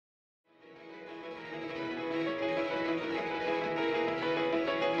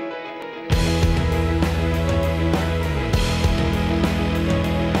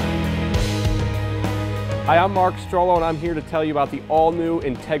Hi, I'm Mark Strollo, and I'm here to tell you about the all-new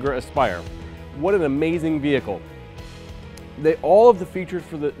Entegra Aspire. What an amazing vehicle. All of the features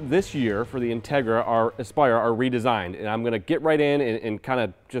for this year for the Entegra Aspire are redesigned, and I'm going to get right in and kind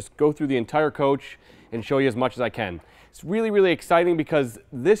of just go through the entire coach and show you as much as I can. It's really, really exciting because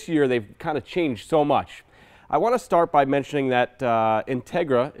this year they've kind of changed so much. I want to start by mentioning that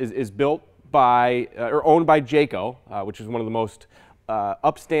Entegra is built by or owned by Jayco, which is one of the most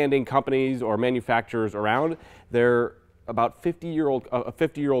upstanding companies or manufacturers around. They're about a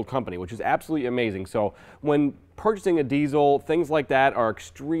 50-year-old company, which is absolutely amazing. So when purchasing a diesel, things like that are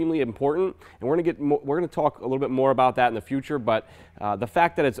extremely important, and we're going to talk a little bit more about that in the future. But the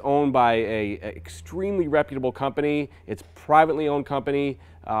fact that it's owned by a extremely reputable company, it's privately owned company,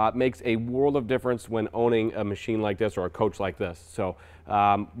 makes a world of difference when owning a machine like this or a coach like this. So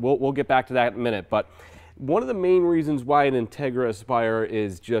we'll get back to that in a minute. But one of the main reasons why an Entegra Aspire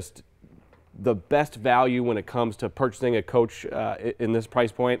is just the best value when it comes to purchasing a coach in this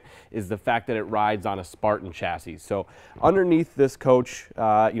price point is the fact that it rides on a Spartan chassis. So underneath this coach, there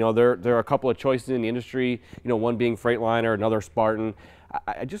are a couple of choices in the industry, one being Freightliner, another Spartan.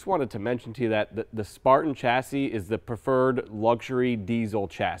 I just wanted to mention to you that the Spartan chassis is the preferred luxury diesel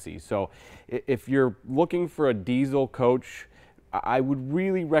chassis. So if you're looking for a diesel coach, I would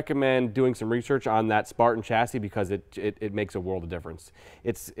really recommend doing some research on that Spartan chassis because it makes a world of difference.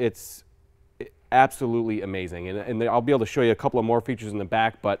 It's absolutely amazing, and I'll be able to show you a couple of more features in the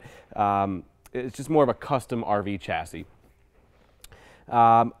back, but it's just more of a custom RV chassis.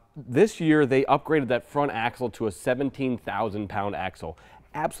 This year they upgraded that front axle to a 17,000-pound axle.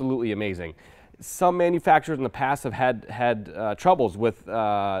 Absolutely amazing. Some manufacturers in the past have had troubles with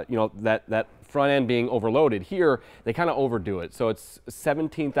that front end being overloaded. Here they kind of overdo it, so it's a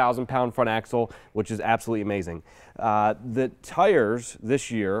 17,000-pound front axle, which is absolutely amazing. The tires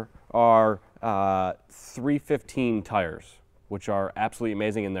this year are 315 tires, which are absolutely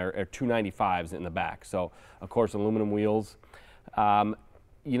amazing, and they're 295s in the back. So of course aluminum wheels.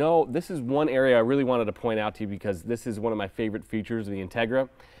 This is one area I really wanted to point out to you because this is one of my favorite features of the Entegra.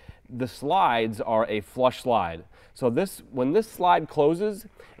 The slides are a flush slide. So when this slide closes,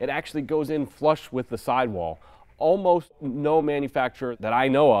 it actually goes in flush with the sidewall. Almost no manufacturer that I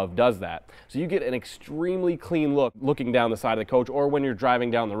know of does that. So you get an extremely clean look looking down the side of the coach or when you're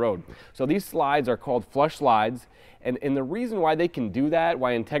driving down the road. So these slides are called flush slides. And the reason why they can do that,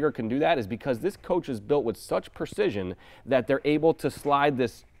 why Entegra can do that, is because this coach is built with such precision that they're able to slide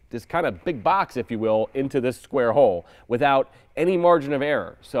this kind of big box, if you will, into this square hole without any margin of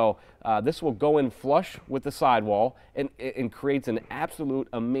error. So this will go in flush with the sidewall and creates an absolute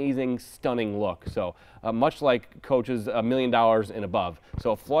amazing, stunning look. So much like coaches $1 million and above.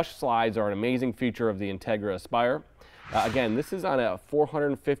 So flush slides are an amazing feature of the Entegra Aspire. Again, this is on a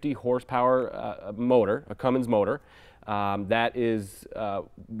 450 horsepower motor, a Cummins motor. That is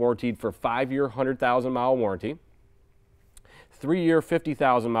warranted for 5-year, 100,000-mile warranty. 3-year,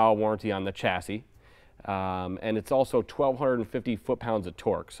 50,000-mile warranty on the chassis, and it's also 1,250 foot-pounds of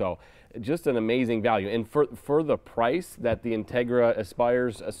torque. So just an amazing value. And for the price that the Entegra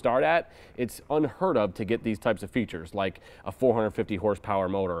Aspires start at, it's unheard of to get these types of features like a 450 horsepower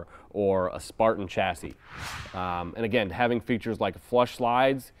motor or a Spartan chassis. And again, having features like flush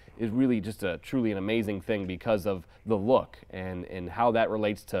slides is really just truly an amazing thing because of the look and how that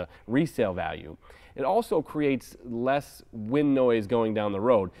relates to resale value. It also creates less wind noise going down the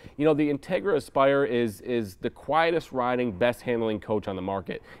road. The Entegra Aspire is the quietest riding, best handling coach on the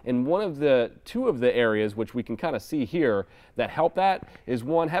market. And two of the areas which we can kind of see here that help that is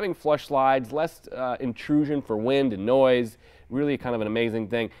one, having flush slides, less intrusion for wind and noise, really kind of an amazing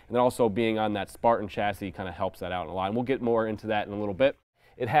thing. And then also being on that Spartan chassis kind of helps that out a lot. And we'll get more into that in a little bit.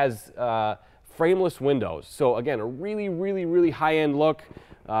 It has frameless windows. So again, a really, really, really high-end look.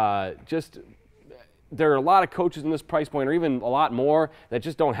 There are a lot of coaches in this price point, or even a lot more, that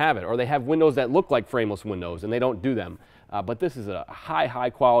just don't have it, or they have windows that look like frameless windows and they don't do them. But this is a high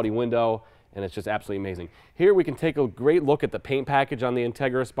quality window, and it's just absolutely amazing. Here we can take a great look at the paint package on the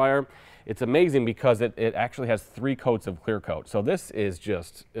Entegra Aspire. It's amazing because it actually has 3 coats of clear coat. So this is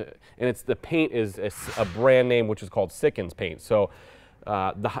just, and the paint is a brand name which is called Sikkens paint. So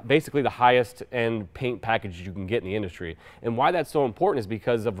basically the highest end paint package you can get in the industry. And why that's so important is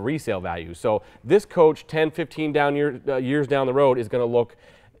because of resale value. So this coach 10, 15 years down the road is going to look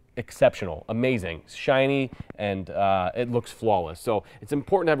exceptional, amazing, shiny, and it looks flawless. So it's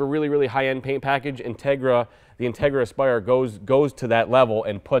important to have a really, really high-end paint package. The Entegra Aspire goes to that level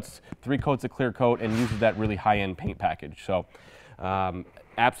and puts 3 coats of clear coat and uses that really high-end paint package. So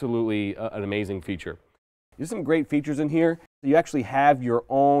absolutely an amazing feature. There's some great features in here. You actually have your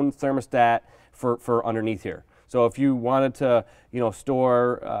own thermostat for underneath here. So if you wanted to,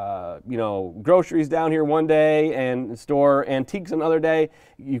 store, groceries down here one day and store antiques another day,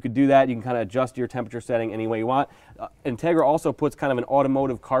 you could do that. You can kind of adjust your temperature setting any way you want. Entegra also puts kind of an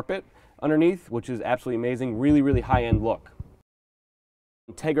automotive carpet underneath, which is absolutely amazing. Really, really high-end look.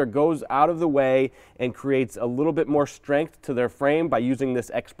 Entegra goes out of the way and creates a little bit more strength to their frame by using this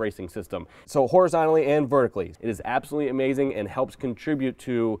X-bracing system. So horizontally and vertically, it is absolutely amazing and helps contribute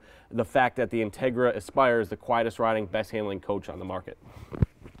to the fact that the Entegra Aspire is the quietest riding, best handling coach on the market.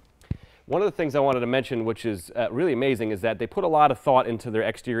 One of the things I wanted to mention, which is really amazing, is that they put a lot of thought into their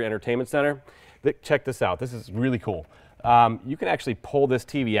exterior entertainment center. Check this out. This is really cool. You can actually pull this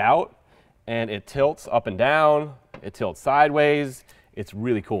TV out and it tilts up and down. It tilts sideways. It's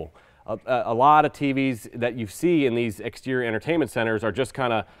really cool. A lot of TVs that you see in these exterior entertainment centers are just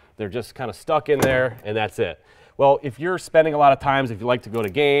kind of stuck in there, and that's it. Well, if you're spending a lot of times, if you like to go to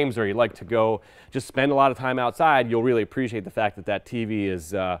games or you like to go just spend a lot of time outside, you'll really appreciate the fact that that TV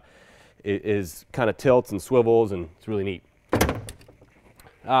is kind of tilts and swivels, and it's really neat.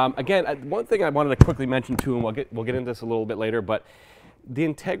 Again, one thing I wanted to quickly mention too, and we'll get into this a little bit later, but the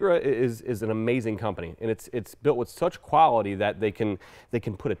Entegra is an amazing company, and it's built with such quality that they can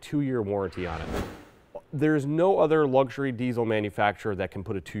put a 2-year warranty on it. There's no other luxury diesel manufacturer that can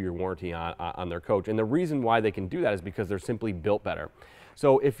put a 2-year warranty on their coach, and the reason why they can do that is because they're simply built better.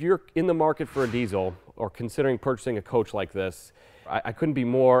 So if you're in the market for a diesel or considering purchasing a coach like this, I couldn't be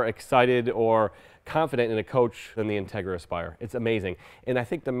more excited or confident in a coach than the Entegra Aspire. It's amazing, and I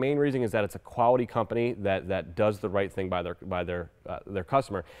think the main reason is that it's a quality company that does the right thing by their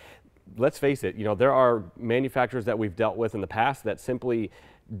customer. Let's face it, there are manufacturers that we've dealt with in the past that simply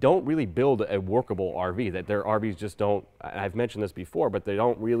don't really build a workable RV. That their RVs just don't. I've mentioned this before, but they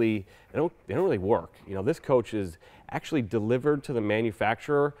don't really work. This coach is actually delivered to the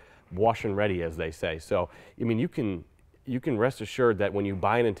manufacturer, wash and ready, as they say. So I mean, you can rest assured that when you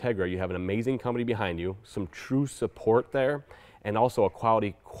buy an Entegra, you have an amazing company behind you, some true support there, and also a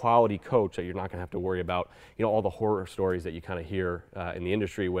quality coach that you're not going to have to worry about, all the horror stories that you kind of hear in the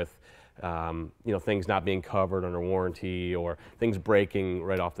industry with, things not being covered under warranty or things breaking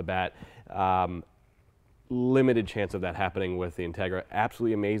right off the bat. Limited chance of that happening with the Entegra.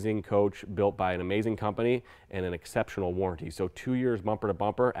 Absolutely amazing coach built by an amazing company and an exceptional warranty. So 2 years bumper to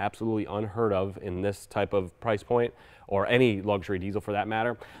bumper, absolutely unheard of in this type of price point or any luxury diesel for that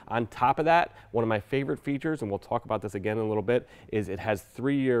matter. On top of that, one of my favorite features, and we'll talk about this again in a little bit, is it has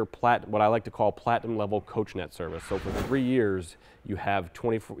 3-year what I like to call platinum level CoachNet service. So for 3 years, you have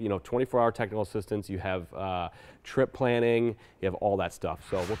 24-hour technical assistance, you have trip planning, you have all that stuff.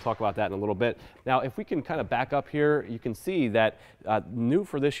 So we'll talk about that in a little bit. Now, if we can kind of back up here, you can see that new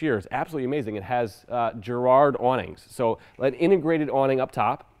for this year is absolutely amazing. It has Girard awnings. So an integrated awning up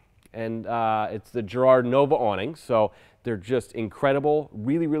top, and it's the Girard Nova awnings. So they're just incredible,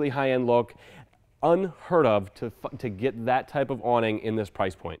 really, really high-end look. Unheard of to get that type of awning in this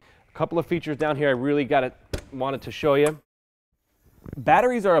price point. A couple of features down here I really wanted to show you.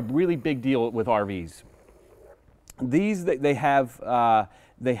 Batteries are a really big deal with RVs. These, they have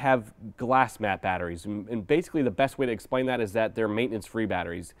glass mat batteries, and basically the best way to explain that is that they're maintenance-free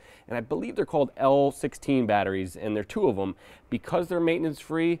batteries. And I believe they're called L16 batteries, and there are 2 of them. Because they're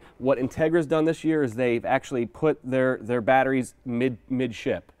maintenance-free, what Entegra's done this year is they've actually put their batteries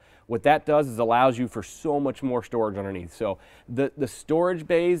mid-ship. What that does is allows you for so much more storage underneath. So the storage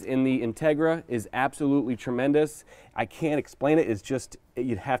bays in the Entegra is absolutely tremendous. I can't explain it. It's just,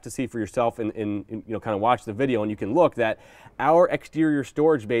 you'd have to see for yourself and kind of watch the video, and you can look that our exterior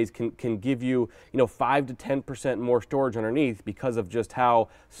storage bays can give you 5 to 10% more storage underneath because of just how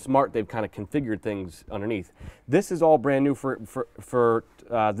smart they've kind of configured things underneath. This is all brand new for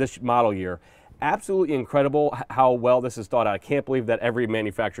this model year. Absolutely incredible how well this is thought out. I can't believe that every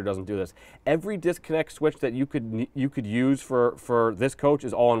manufacturer doesn't do this. Every disconnect switch that you could use for this coach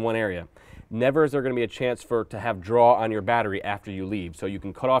is all in one area. Never is there going to be a chance to have draw on your battery after you leave. So you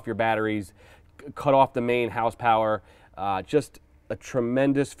can cut off your batteries, cut off the main house power. Just a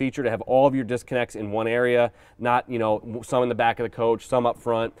tremendous feature to have all of your disconnects in one area, not some in the back of the coach, some up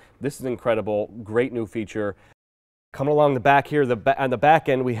front. This is incredible. Great new feature. Coming along the back here, on the back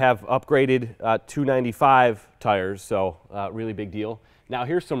end, we have upgraded 295 tires, so really big deal. Now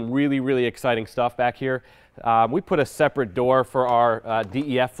here's some really, really exciting stuff back here. We put a separate door for our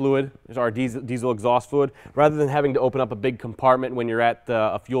DEF fluid, our diesel exhaust fluid, rather than having to open up a big compartment when you're at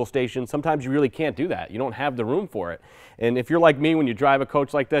a fuel station. Sometimes you really can't do that. You don't have the room for it. And if you're like me, when you drive a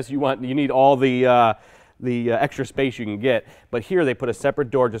coach like this, you need all the extra space you can get. But here they put a separate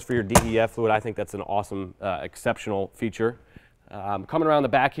door just for your DEF fluid. I think that's an awesome, exceptional feature. Coming around the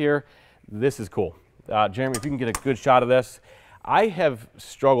back here, This is cool. Jeremy, if you can get a good shot of this. I have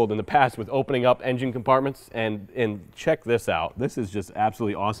struggled in the past with opening up engine compartments, and check this out. This is just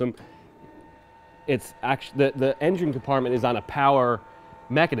absolutely awesome. It's actually, the engine compartment is on a power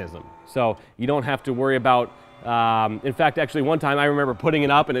mechanism, so you don't have to worry about, in fact, actually one time I remember putting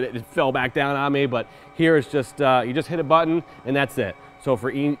it up and it fell back down on me, but here it's just, you just hit a button and that's it. So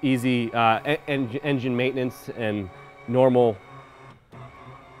for easy engine maintenance and normal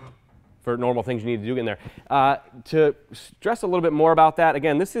things you need to do in there. To stress a little bit more about that,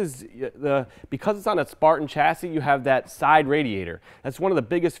 again, this is because it's on a Spartan chassis, you have that side radiator. That's one of the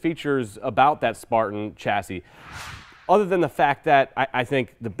biggest features about that Spartan chassis. Other than the fact that I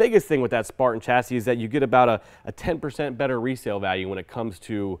think the biggest thing with that Spartan chassis is that you get about a 10% better resale value when it comes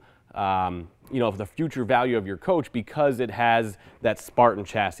to you know, the future value of your coach, because it has that Spartan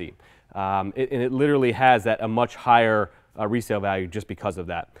chassis. And it literally has a much higher resale value just because of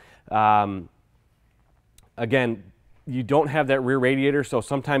that. Again, you don't have that rear radiator, so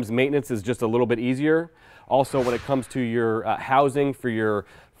sometimes maintenance is just a little bit easier. Also, when it comes to your housing for your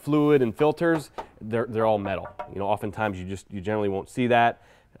fluid and filters, they're all metal. You know, oftentimes you generally won't see that.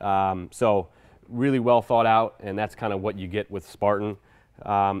 So really well thought out, and that's kind of what you get with Spartan.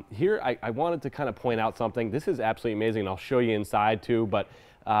 Here, I wanted to kind of point out something. This is absolutely amazing, and I'll show you inside too, but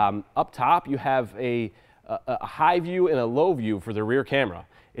up top you have a high view and a low view for the rear camera.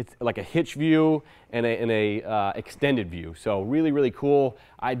 It's like a hitch view and a extended view. So really, really cool.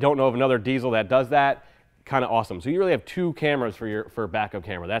 I don't know of another diesel that does that. Kind of awesome. So you really have two cameras for backup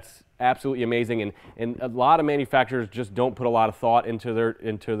camera. That's absolutely amazing. And a lot of manufacturers just don't put a lot of thought into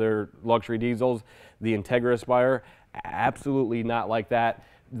their luxury diesels. The Entegra Aspire, absolutely not like that.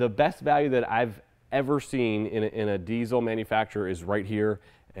 The best value that I've ever seen in a diesel manufacturer is right here,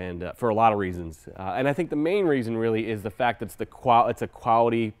 and for a lot of reasons. And I think the main reason really is the fact that it's a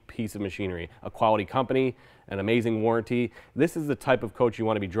quality piece of machinery, a quality company, an amazing warranty. This is the type of coach you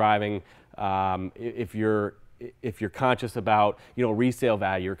want to be driving if you're conscious about, you know, resale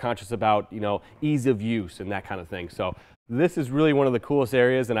value, you're conscious about, you know, ease of use and that kind of thing. So this is really one of the coolest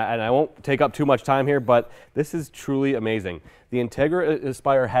areas, and I won't take up too much time here, but this is truly amazing. The Entegra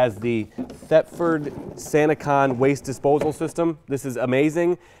Aspire has the Thetford Sanacon waste disposal system. This is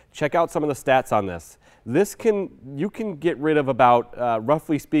amazing. Check out some of the stats on this. You can get rid of about,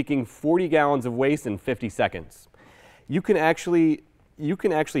 roughly speaking, 40 gallons of waste in 50 seconds. You can actually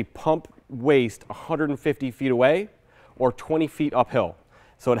pump waste 150 feet away or 20 feet uphill.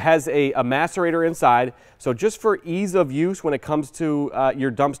 So it has a macerator inside. So just for ease of use when it comes to your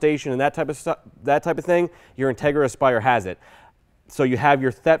dump station and that type of thing, your Entegra Aspire has it. So you have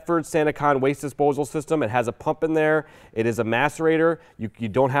your Thetford Sanacon waste disposal system. It has a pump in there. It is a macerator. You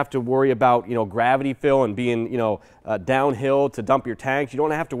don't have to worry about, you know, gravity fill and being, you know, downhill to dump your tanks. You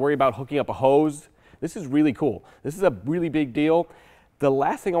don't have to worry about hooking up a hose. This is really cool. This is a really big deal. The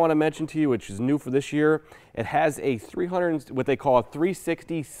last thing I want to mention to you, which is new for this year, it has a what they call a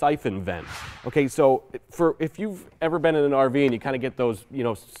 360 siphon vent. Okay, so if you've ever been in an RV and you kind of get those, you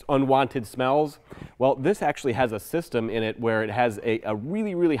know, unwanted smells, well, this actually has a system in it where it has a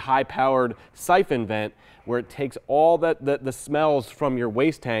really, really high-powered siphon vent where it takes all the smells from your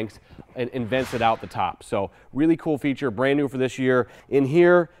waste tanks and vents it out the top. So really cool feature, brand new for this year. In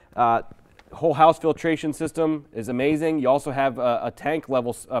here, whole house filtration system is amazing. You also have a tank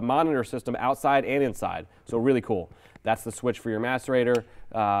level monitor system outside and inside, so really cool. That's the switch for your macerator.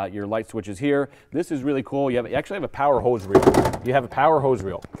 Your light switch is here. This is really cool. You actually have a power hose reel. You have a power hose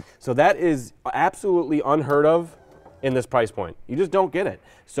reel. So that is absolutely unheard of in this price point. You just don't get it.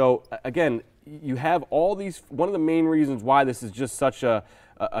 So again, you have all these, one of the main reasons why this is just such a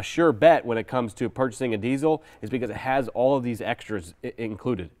sure bet when it comes to purchasing a diesel is because it has all of these extras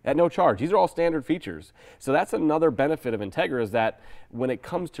included at no charge. These are all standard features. So that's another benefit of Entegra, is that when it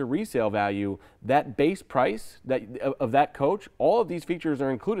comes to resale value, that base price of that coach, all of these features are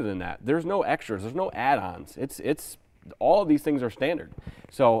included in that. There's no extras, there's no add-ons. It's all of these things are standard.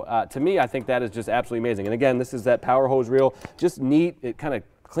 So to me, I think that is just absolutely amazing. And again, this is that power hose reel, just neat. It kind of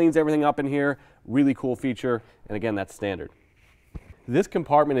cleans everything up in here. Really cool feature. And again, that's standard. This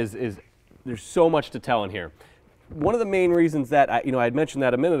compartment there's so much to tell in here. One of the main reasons that I had mentioned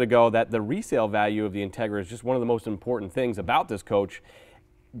that a minute ago, that the resale value of the Entegra is just one of the most important things about this coach.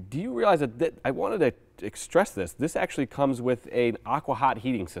 Do you realize that I wanted to stress this? This actually comes with an aqua hot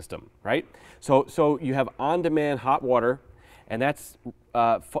heating system, right? So you have on-demand hot water, and that's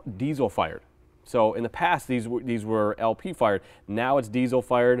diesel fired. So in the past, these were LP fired. Now it's diesel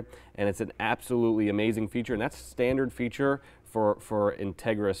fired, and it's an absolutely amazing feature, and that's a standard feature for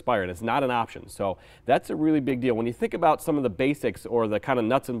Entegra Aspire, and it's not an option. So that's a really big deal. When you think about some of the basics or the kind of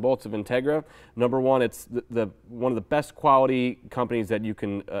nuts and bolts of Entegra, number one, it's one of the best quality companies that you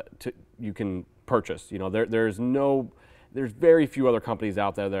can purchase. You know, there's very few other companies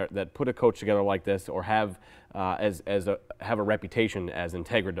out there that put a coach together like this or have have a reputation as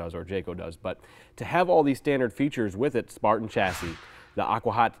Entegra does or Jayco does. But to have all these standard features with it, Spartan chassis,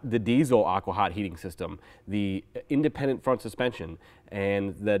 the diesel AquaHot heating system, the independent front suspension,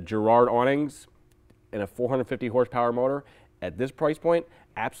 and the Girard awnings, and a 450 horsepower motor at this price point,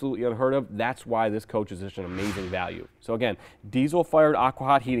 absolutely unheard of. That's why this coach is such an amazing value. So again, diesel-fired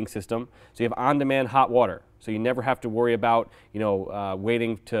AquaHot heating system. So you have on-demand hot water. So you never have to worry about, you know,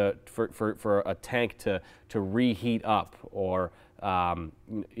 waiting for a tank to reheat up, or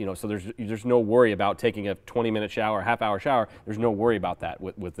you know, so there's no worry about taking a 20-minute shower, half-hour shower. There's no worry about that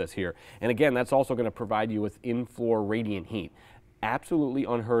with this here. And again, that's also going to provide you with in-floor radiant heat. Absolutely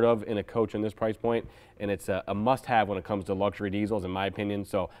unheard of in a coach in this price point, and it's a must-have when it comes to luxury diesels, in my opinion.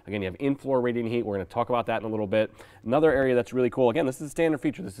 So again, you have in-floor radiant heat. We're going to talk about that in a little bit. Another area that's really cool. Again, this is a standard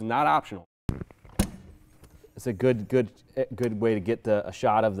feature. This is not optional. It's a good way to get a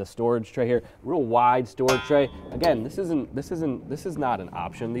shot of the storage tray here. Real wide storage tray. Again, this is not an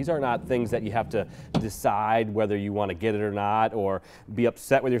option. These are not things that you have to decide whether you want to get it or not, or be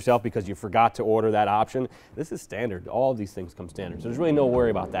upset with yourself because you forgot to order that option. This is standard. All of these things come standard. So there's really no worry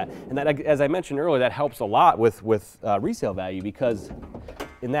about that. And that, as I mentioned earlier, that helps a lot with resale value, because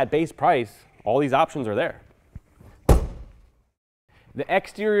in that base price, all these options are there. The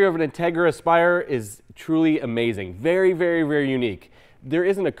exterior of an Entegra Aspire is truly amazing. Very, very, very unique. There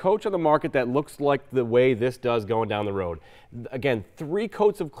isn't a coach on the market that looks like the way this does going down the road. Again, 3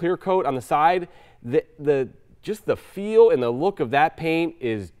 coats of clear coat on the side. Just the feel and the look of that paint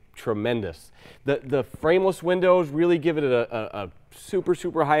is tremendous. The frameless windows really give it a super,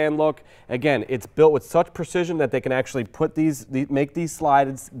 super high-end look. Again, it's built with such precision that they can actually make these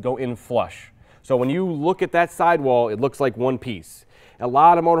slides go in flush. So when you look at that sidewall, it looks like one piece. A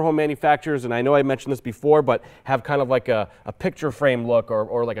lot of motorhome manufacturers, and I know I mentioned this before, but have kind of like a picture frame look,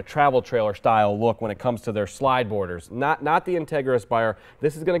 or like a travel trailer style look when it comes to their slide borders. Not the Entegra Aspire.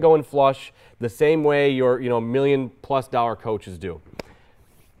 This is going to go in flush the same way your $1 million+ coaches do.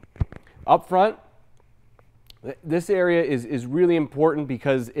 Up front, this area is really important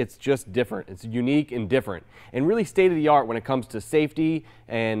because it's just different. It's unique and different, and really state-of-the-art when it comes to safety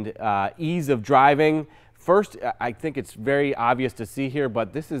and ease of driving. First, I think it's very obvious to see here,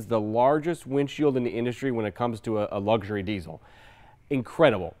 but this is the largest windshield in the industry when it comes to a luxury diesel.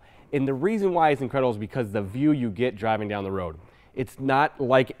 Incredible. And the reason why it's incredible is because the view you get driving down the road. It's not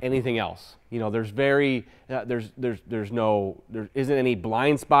like anything else. You know, there isn't any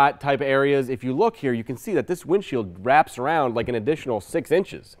blind spot type areas. If you look here, you can see that this windshield wraps around like an additional 6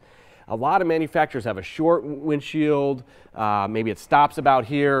 inches. A lot of manufacturers have a short windshield, maybe it stops about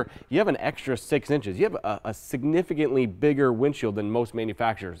here. You have an extra 6 inches. You have a significantly bigger windshield than most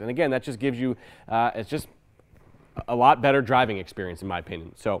manufacturers. And again, that just gives you, it's just a lot better driving experience in my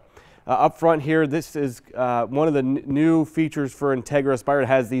opinion. So up front here, this is one of the new features for Entegra Aspire. It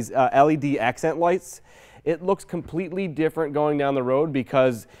has these LED accent lights. It looks completely different going down the road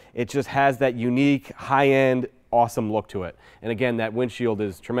because it just has that unique high-end awesome look to it. And again, that windshield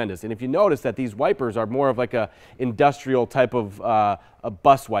is tremendous. And if you notice that these wipers are more of like a industrial type of a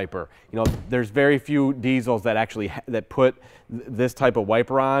bus wiper. You know, there's very few diesels that actually put this type of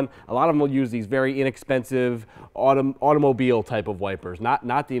wiper on. A lot of them will use these very inexpensive automobile type of wipers, not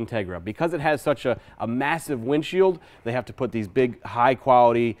the Entegra. Because it has such a massive windshield, they have to put these big, high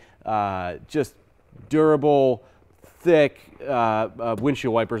quality, just durable, thick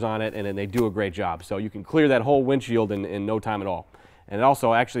windshield wipers on it, and then they do a great job. So you can clear that whole windshield in no time at all. And it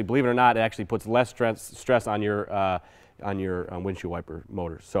also, actually, believe it or not, it actually puts less stress on your windshield wiper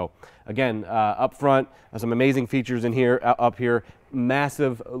motors. So again, up front, some amazing features in here. Up here,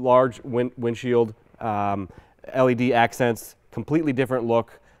 massive, large windshield, LED accents, completely different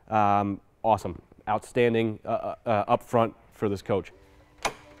look. Awesome, outstanding up front for this coach.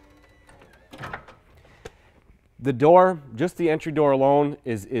 The door, just the entry door alone,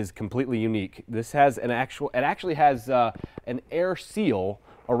 is completely unique. This has it actually has an air seal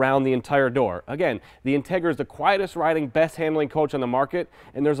around the entire door. Again, the Entegra is the quietest riding, best handling coach on the market,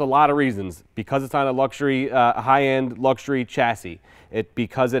 and there's a lot of reasons. Because it's on a luxury, high-end luxury chassis.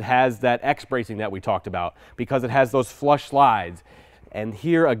 Because it has that X bracing that we talked about. Because it has those flush slides. And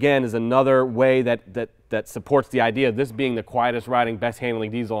here again is another way that supports the idea of this being the quietest riding, best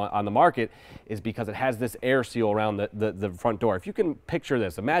handling diesel on the market, is because it has this air seal around the front door. If you can picture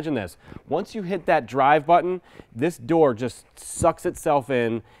this, imagine this. Once you hit that drive button, this door just sucks itself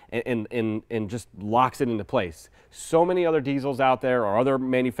in and just locks it into place. So many other diesels out there or other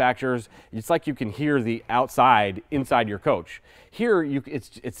manufacturers, it's like you can hear the outside inside your coach. Here,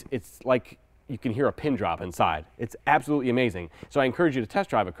 it's like you can hear a pin drop inside. It's absolutely amazing. So I encourage you to test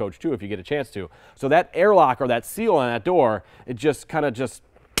drive a coach too if you get a chance to. So that airlock or that seal on that door, it just kind of just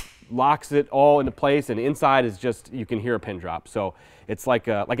locks it all into place, and inside is just, you can hear a pin drop. So it's like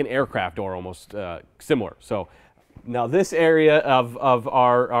an aircraft door almost, similar. So now this area of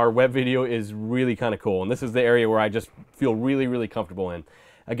our web video is really kind of cool, and this is the area where I just feel really, really comfortable in.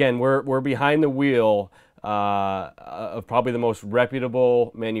 Again, we're behind the wheel of probably the most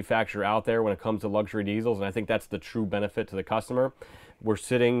reputable manufacturer out there when it comes to luxury diesels, and I think that's the true benefit to the customer. We're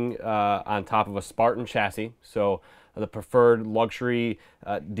sitting on top of a Spartan chassis, so the preferred luxury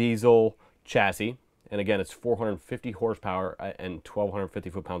diesel chassis. And again, it's 450 horsepower and 1,250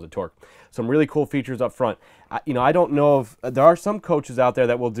 foot-pounds of torque. Some really cool features up front. I don't know if there are some coaches out there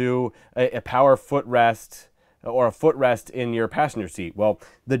that will do a power footrest or a footrest in your passenger seat. Well,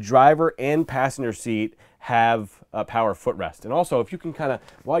 the driver and passenger seat have a power footrest. And also, if you can kind of,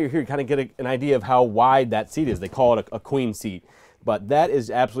 while you're here, kind of get an idea of how wide that seat is. They call it a queen seat. But that is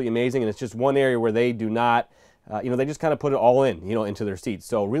absolutely amazing, and it's just one area where they do not, they just kind of put it all in, into their seats.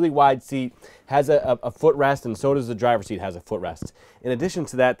 So really wide seat, has a footrest, and so does the driver's seat has a footrest. In addition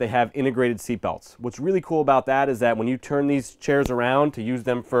to that, they have integrated seat belts. What's really cool about that is that when you turn these chairs around to use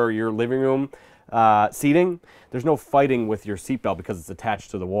them for your living room seating, there's no fighting with your seat belt because it's attached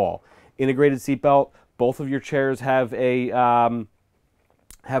to the wall. Integrated seat belt, both of your chairs have a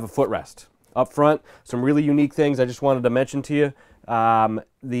footrest. Up front, some really unique things I just wanted to mention to you.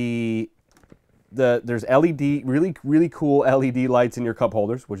 There's LED, really cool LED lights in your cup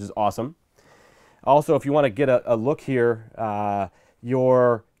holders, which is awesome. Also, if you want to get a look here,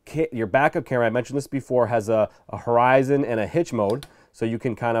 your backup camera, I mentioned this before, has a horizon and a hitch mode, so you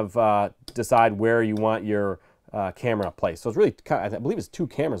can kind of decide where you want your camera placed. So it's really, I believe it's 2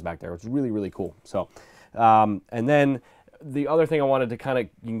 cameras back there, which is really, really cool. So, and then the other thing I wanted to you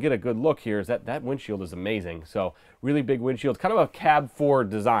can get a good look here is that windshield is amazing. So really big windshield, kind of a cab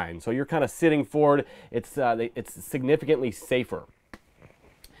forward design. So you're kind of sitting forward. It's significantly safer.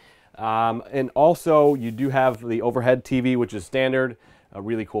 And also you do have the overhead TV, which is standard, a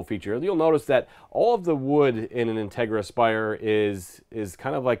really cool feature. You'll notice that all of the wood in an Entegra Spire is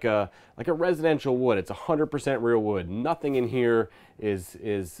kind of like a residential wood. It's 100% real wood. Nothing in here is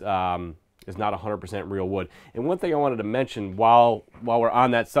not 100% real wood. And one thing I wanted to mention while we're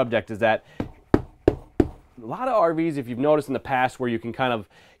on that subject is that a lot of RVs, if you've noticed in the past, where you can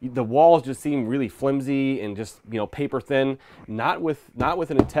the walls just seem really flimsy and just paper thin. Not with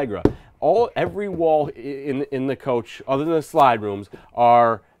an Entegra. Every wall in the coach, other than the slide rooms,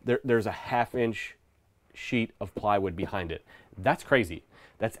 there's a 1/2 inch sheet of plywood behind it. That's crazy.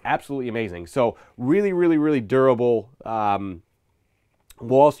 That's absolutely amazing. So really, really, really durable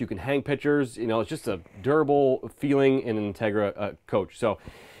walls. You can hang pictures. It's just a durable feeling in an Entegra coach. So,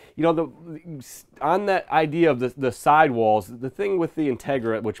 on that idea of the sidewalls, the thing with the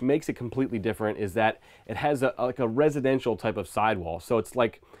Entegra, which makes it completely different, is that it has like a residential type of sidewall. So it's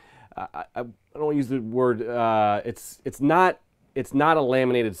like, I don't want to use the word, it's not a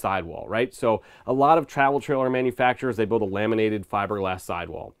laminated sidewall, right? So a lot of travel trailer manufacturers, they build a laminated fiberglass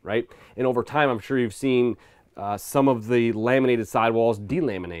sidewall, right? And over time, I'm sure you've seen some of the laminated sidewalls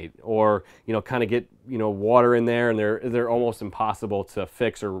delaminate, or kind of get water in there, and they're almost impossible to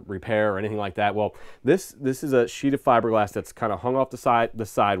fix or repair or anything like that. Well, this is a sheet of fiberglass that's kind of hung off the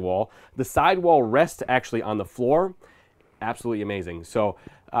sidewall. The sidewall rests actually on the floor. Absolutely amazing. So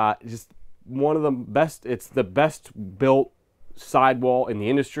just one of the best. It's the best built sidewall in the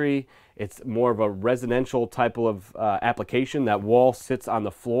industry. It's more of a residential type of application. That wall sits on the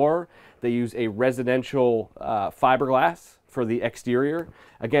floor. They use a residential fiberglass for the exterior.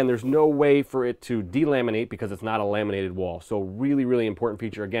 Again, there's no way for it to delaminate because it's not a laminated wall. So really, really important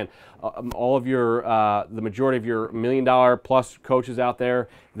feature. Again, all of your, the majority of your $1 million plus coaches out there,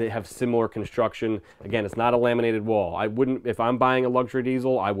 they have similar construction. Again, it's not a laminated wall. I wouldn't, if I'm buying a luxury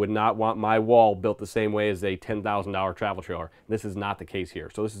diesel, I would not want my wall built the same way as a $10,000 travel trailer. This is not the case here.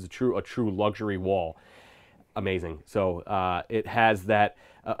 So this is a true luxury wall. Amazing. So it has that,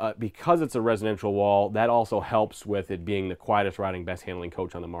 because it's a residential wall, that also helps with it being the quietest riding, best handling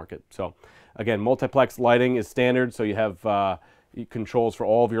coach on the market. So again, multiplex lighting is standard, so you have controls for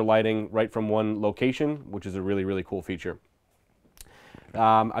all of your lighting right from one location, which is a really, really cool feature.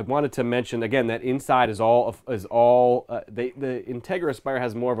 I wanted to mention again that inside is all the Entegra Aspire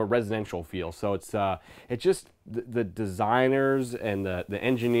has more of a residential feel. So it's just the designers and the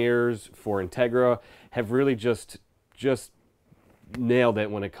engineers for Entegra have really just nailed it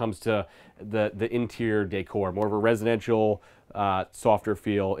when it comes to the interior decor. More of a residential, softer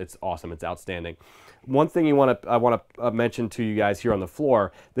feel. It's awesome. It's outstanding. One thing I want to mention to you guys here on the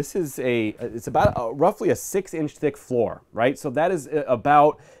floor. This is it's about roughly a 6-inch thick floor, right? So that is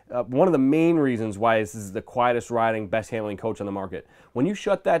about one of the main reasons why this is the quietest riding, best handling coach on the market. When you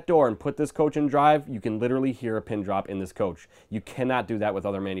shut that door and put this coach in drive, you can literally hear a pin drop in this coach. You cannot do that with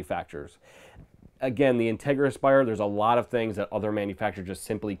other manufacturers. Again, the Entegra Aspire, there's a lot of things that other manufacturers just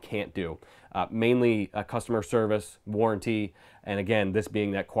simply can't do. Mainly customer service, warranty, and again, this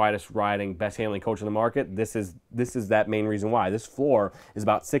being that quietest riding, best handling coach on the market, this is that main reason why. This floor is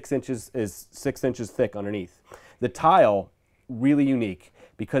about 6 inches thick underneath. The tile, really unique,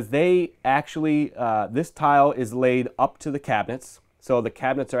 because they actually, this tile is laid up to the cabinets. So the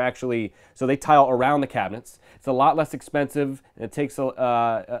cabinets are actually, so they tile around the cabinets. It's a lot less expensive, and it takes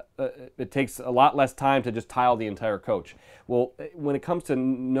a lot less time to just tile the entire coach. Well, when it comes to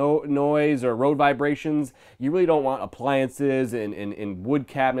noise or road vibrations, you really don't want appliances and wood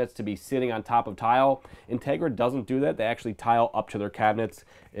cabinets to be sitting on top of tile. Entegra doesn't do that. They actually tile up to their cabinets.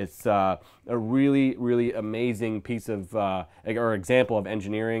 It's a really, really amazing piece of, or example of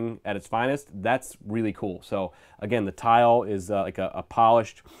engineering at its finest. That's really cool. So again, the tile is like a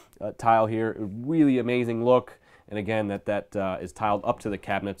polished tile here. Really amazing look. And again, that is tiled up to the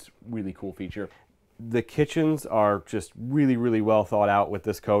cabinets. Really cool feature. The kitchens are just really, really well thought out with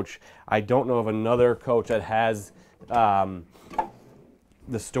this coach. I don't know of another coach that has the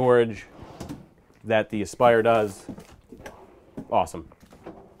storage that the Aspire does. Awesome.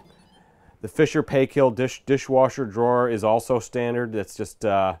 The Fisher Paykill dishwasher drawer is also standard. That's just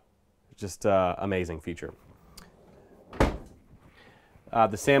amazing feature.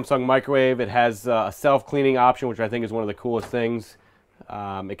 The Samsung microwave, it has a self-cleaning option, which I think is one of the coolest things.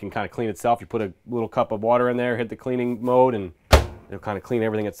 It can kind of clean itself. You put a little cup of water in there, hit the cleaning mode, and it'll kind of clean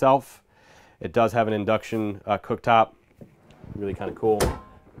everything itself. It does have an induction cooktop. Really kind of cool.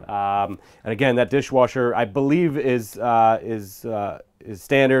 And again, that dishwasher, I believe, is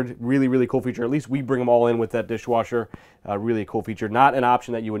standard. Really, really cool feature. At least we bring them all in with that dishwasher. Really cool feature. Not an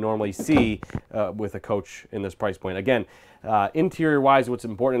option that you would normally see with a coach in this price point. Again, interior-wise, what's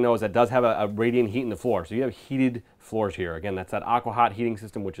important to know is that it does have a radiant heat in the floor. So you have heated floors here. Again, that's that aqua hot heating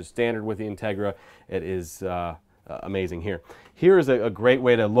system, which is standard with the Entegra. It is amazing here. Here is a great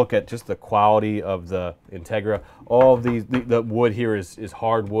way to look at just the quality of the Entegra. All of the wood here is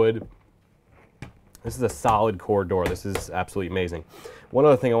hardwood. This is a solid core door. This is absolutely amazing. One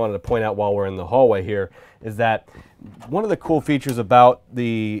other thing I wanted to point out while we're in the hallway here is that one of the cool features about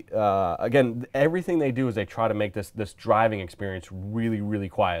the, again, everything they do is they try to make this driving experience really, really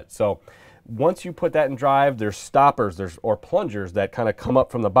quiet. So once you put that in drive, there's stoppers or plungers that kind of come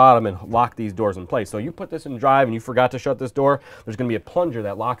up from the bottom and lock these doors in place. So you put this in drive and you forgot to shut this door, there's going to be a plunger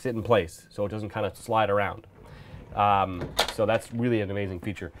that locks it in place so it doesn't kind of slide around. So that's really an amazing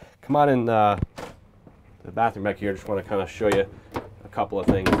feature. Come on in the bathroom back here. I just want to kind of show you a couple of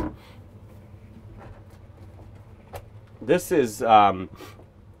things. This is, to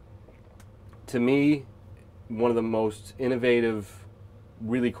me, one of the most innovative,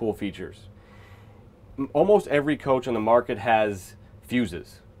 really cool features. Almost every coach on the market has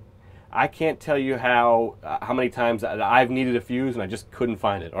fuses. I can't tell you how many times I've needed a fuse and I just couldn't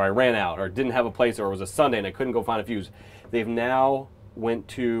find it, or I ran out, or didn't have a place, or it was a Sunday and I couldn't go find a fuse. They've now went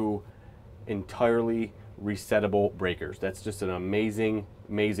to entirely resettable breakers. That's just an amazing,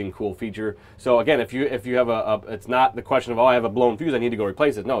 amazing cool feature. So again, if you have it's not the question of, oh, I have a blown fuse, I need to go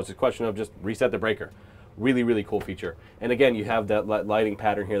replace it. No, it's a question of just reset the breaker. Really, really cool feature. And again, you have that lighting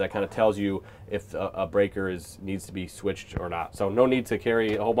pattern here that kind of tells you if a breaker needs to be switched or not. So no need to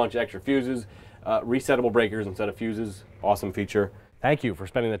carry a whole bunch of extra fuses. Resettable breakers instead of fuses. Awesome feature. Thank you for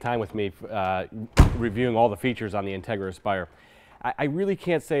spending the time with me reviewing all the features on the Entegra Aspire. I really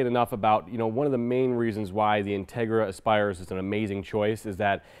can't say it enough about, one of the main reasons why the Entegra Aspire is an amazing choice is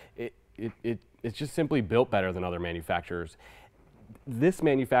that it's just simply built better than other manufacturers. This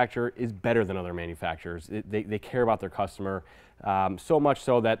manufacturer is better than other manufacturers. They care about their customer, so much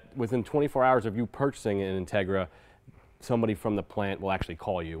so that within 24 hours of you purchasing an Entegra, somebody from the plant will actually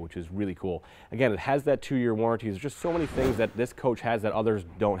call you, which is really cool. Again, it has that 2-year warranty. There's just so many things that this coach has that others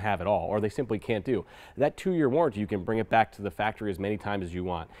don't have at all, or they simply can't do. That 2-year warranty, you can bring it back to the factory as many times as you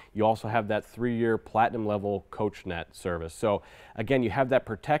want. You also have that 3-year platinum level CoachNet service. So again, you have that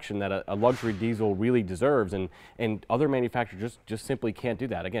protection that a luxury diesel really deserves, and other manufacturers just simply can't do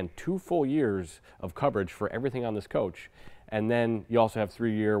that. Again, 2 full years of coverage for everything on this coach. And then you also have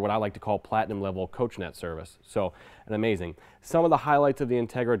 3-year, what I like to call platinum level CoachNet service. So, and amazing. Some of the highlights of the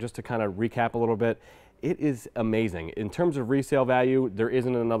Entegra, just to kind of recap a little bit, it is amazing. In terms of resale value, there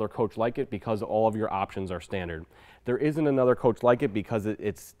isn't another coach like it because all of your options are standard. There isn't another coach like it because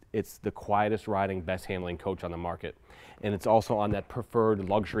it's the quietest riding, best handling coach on the market. And it's also on that preferred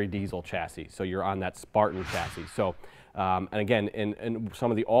luxury diesel chassis. So you're on that Spartan chassis. So, and again, and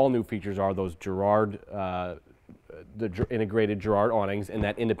some of the all new features are those Girard, the integrated Girard awnings and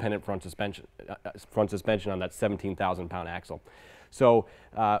that independent front suspension on that 17,000-pound axle. So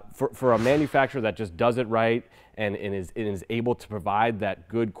for a manufacturer that just does it right and is able to provide that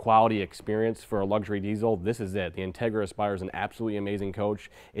good quality experience for a luxury diesel, this is it. The Entegra Aspire is an absolutely amazing coach.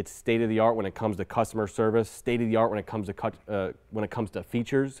 It's state-of-the-art when it comes to customer service, state-of-the-art when it comes to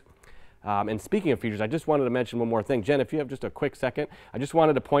features. And speaking of features, I just wanted to mention one more thing. Jen, if you have just a quick second, I just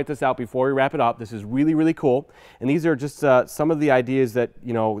wanted to point this out before we wrap it up. This is really, really cool. And these are just some of the ideas that,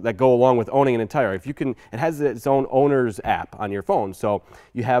 that go along with owning an Entegra. If you can, it has its own owner's app on your phone. So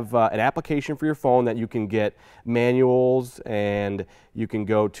you have an application for your phone that you can get manuals, and you can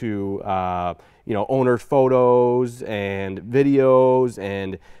go to, owner's photos and videos,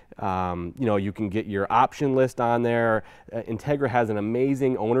 and you can get your option list on there. Entegra has an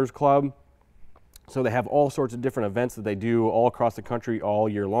amazing owners club. So they have all sorts of different events that they do all across the country all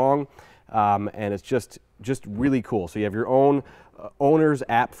year long. And it's just really cool. So you have your own owners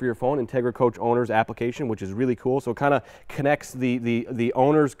app for your phone, Entegra Coach Owners application, which is really cool. So it kind of connects the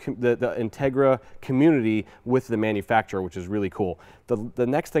owners, the Entegra community with the manufacturer, which is really cool. The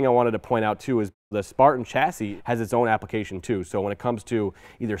next thing I wanted to point out too is the Spartan chassis has its own application too. So when it comes to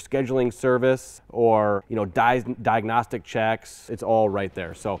either scheduling service or diagnostic checks, it's all right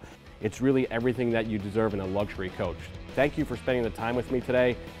there. So it's really everything that you deserve in a luxury coach. Thank you for spending the time with me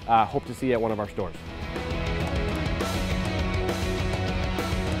today. Hope to see you at one of our stores.